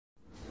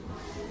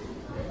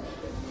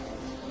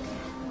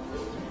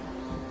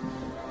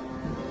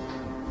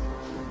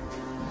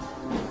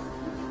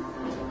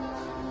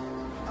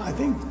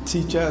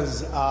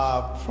Teachers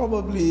are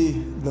probably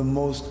the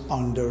most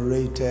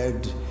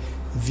underrated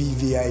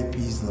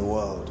VVIPs in the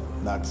world.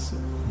 That's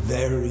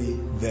very,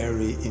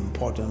 very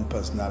important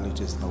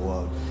personalities in the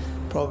world.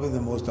 Probably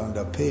the most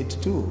underpaid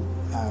too,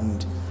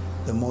 and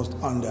the most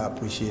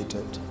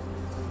underappreciated.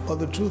 But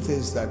the truth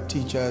is that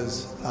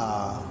teachers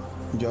are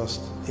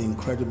just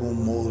incredible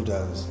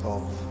molders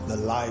of the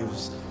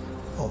lives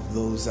of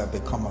those that they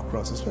come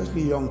across,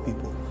 especially young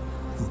people,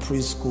 from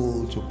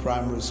preschool to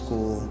primary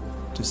school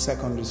to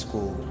secondary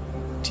school.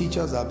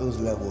 Teachers at those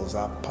levels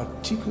are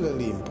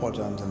particularly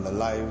important in the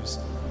lives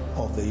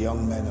of the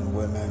young men and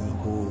women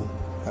who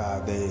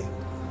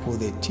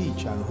they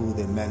teach and who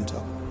they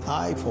mentor.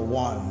 I, for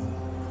one,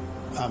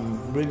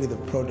 am really the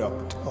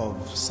product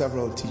of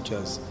several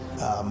teachers.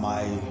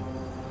 My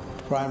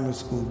primary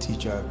school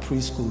teacher,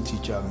 preschool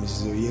teacher,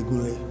 Mrs.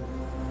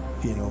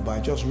 Oyegunle, by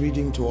just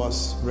reading to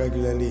us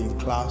regularly in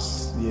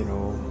class,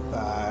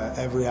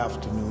 every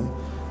afternoon,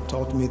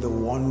 taught me the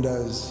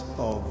wonders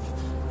of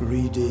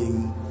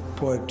reading,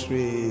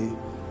 poetry,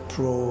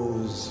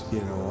 prose,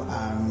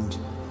 and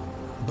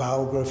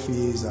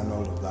biographies and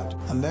all of that.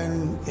 And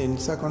then in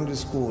secondary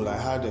school, I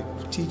had a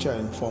teacher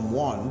in Form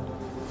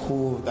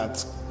 1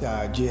 that's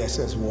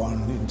GSS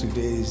 1 in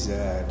today's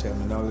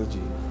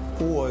terminology,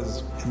 who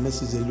was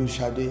Mrs.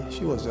 Elushade.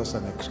 She was just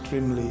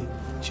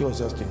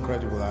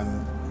incredible.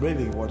 And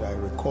really what I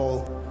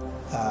recall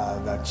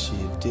that she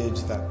did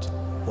that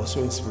was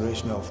so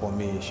inspirational for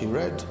me.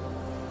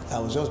 I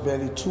was just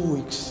barely 2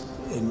 weeks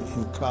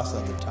in class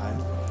at the time.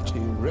 She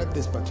read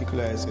this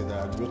particular essay that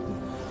I'd written.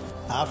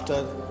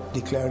 After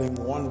declaring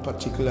one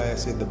particular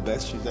essay the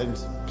best, she then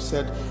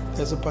said,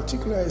 there's a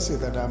particular essay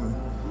that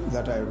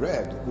I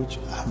read, which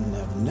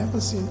I've never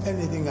seen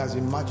anything as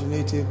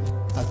imaginative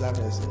as that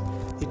essay.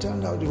 It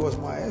turned out it was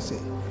my essay.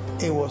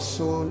 It was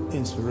so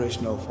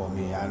inspirational for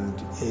me, and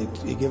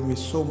it gave me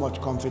so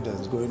much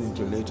confidence going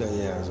into later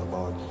years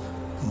about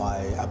my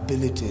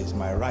abilities,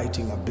 my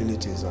writing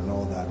abilities and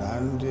all that,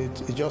 and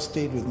it just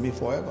stayed with me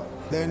forever.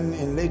 Then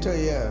in later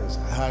years,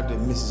 I had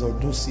Mrs.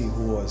 Odusi,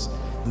 who was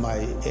my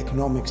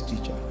economics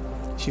teacher.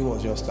 She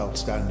was just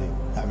outstanding.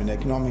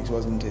 Economics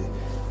wasn't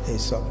a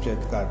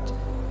subject that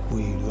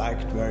we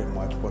liked very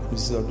much, but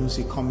Mrs.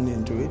 Odusi coming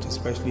into it,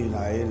 especially in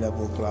our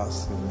A-level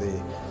class in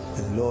the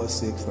lower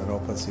sixth and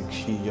upper sixth,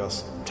 she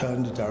just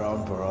turned it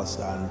around for us,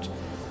 and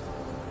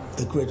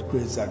the great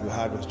grades that we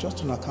had was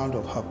just on account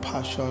of her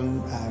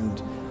passion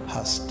and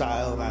her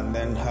style, and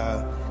then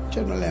her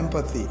general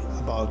empathy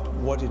about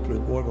what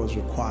was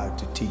required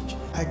to teach.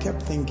 I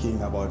kept thinking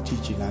about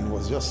teaching, and it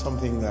was just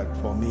something that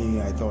for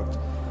me, I thought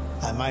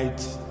I might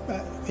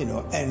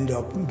end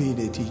up being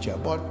a teacher.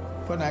 But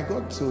when I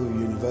got to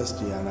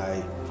university and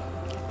I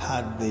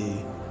had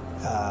the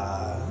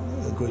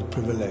great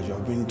privilege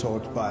of being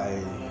taught by,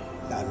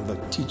 and the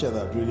teacher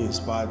that really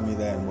inspired me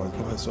then was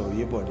Professor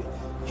Oyebode.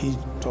 He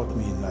taught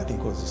me in, I think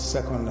it was the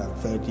second and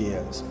third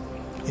years,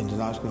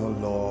 international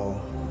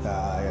law.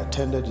 I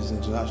attended his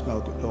international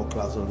law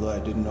class, although I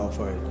didn't know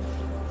for it,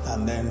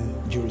 and then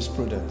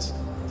jurisprudence.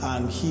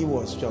 And he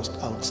was just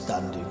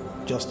outstanding,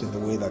 just in the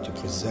way that he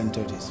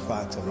presented his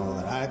facts and all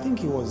that. And I think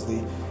he was the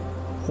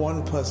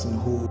one person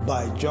who,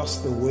 by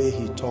just the way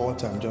he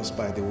taught and just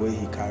by the way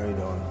he carried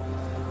on,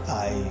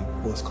 I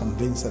was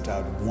convinced that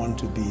I would want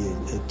to be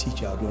a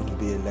teacher, I would want to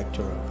be a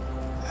lecturer.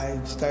 I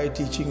started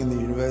teaching in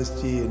the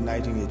university in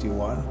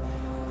 1981.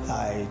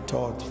 I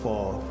taught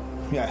for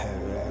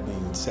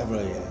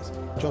several years,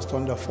 just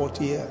under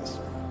 40 years.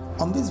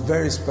 On this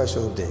very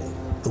special day,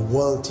 the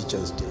World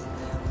Teachers' Day,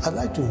 I'd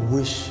like to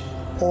wish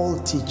all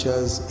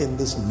teachers in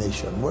this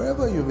nation,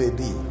 wherever you may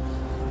be,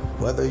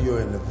 whether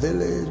you're in a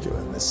village or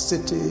in a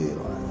city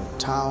or in a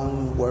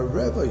town,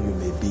 wherever you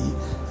may be,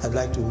 I'd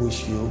like to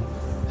wish you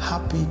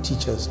Happy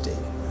Teachers' Day.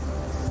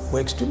 We're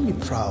extremely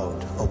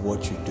proud of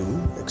what you do,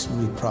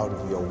 extremely proud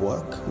of your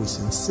work. We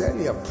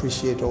sincerely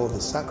appreciate all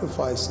the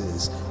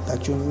sacrifices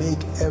that you make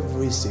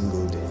every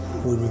single day.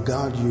 We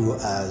regard you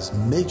as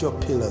major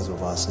pillars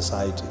of our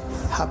society.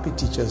 Happy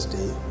Teachers'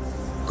 Day.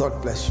 God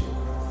bless you.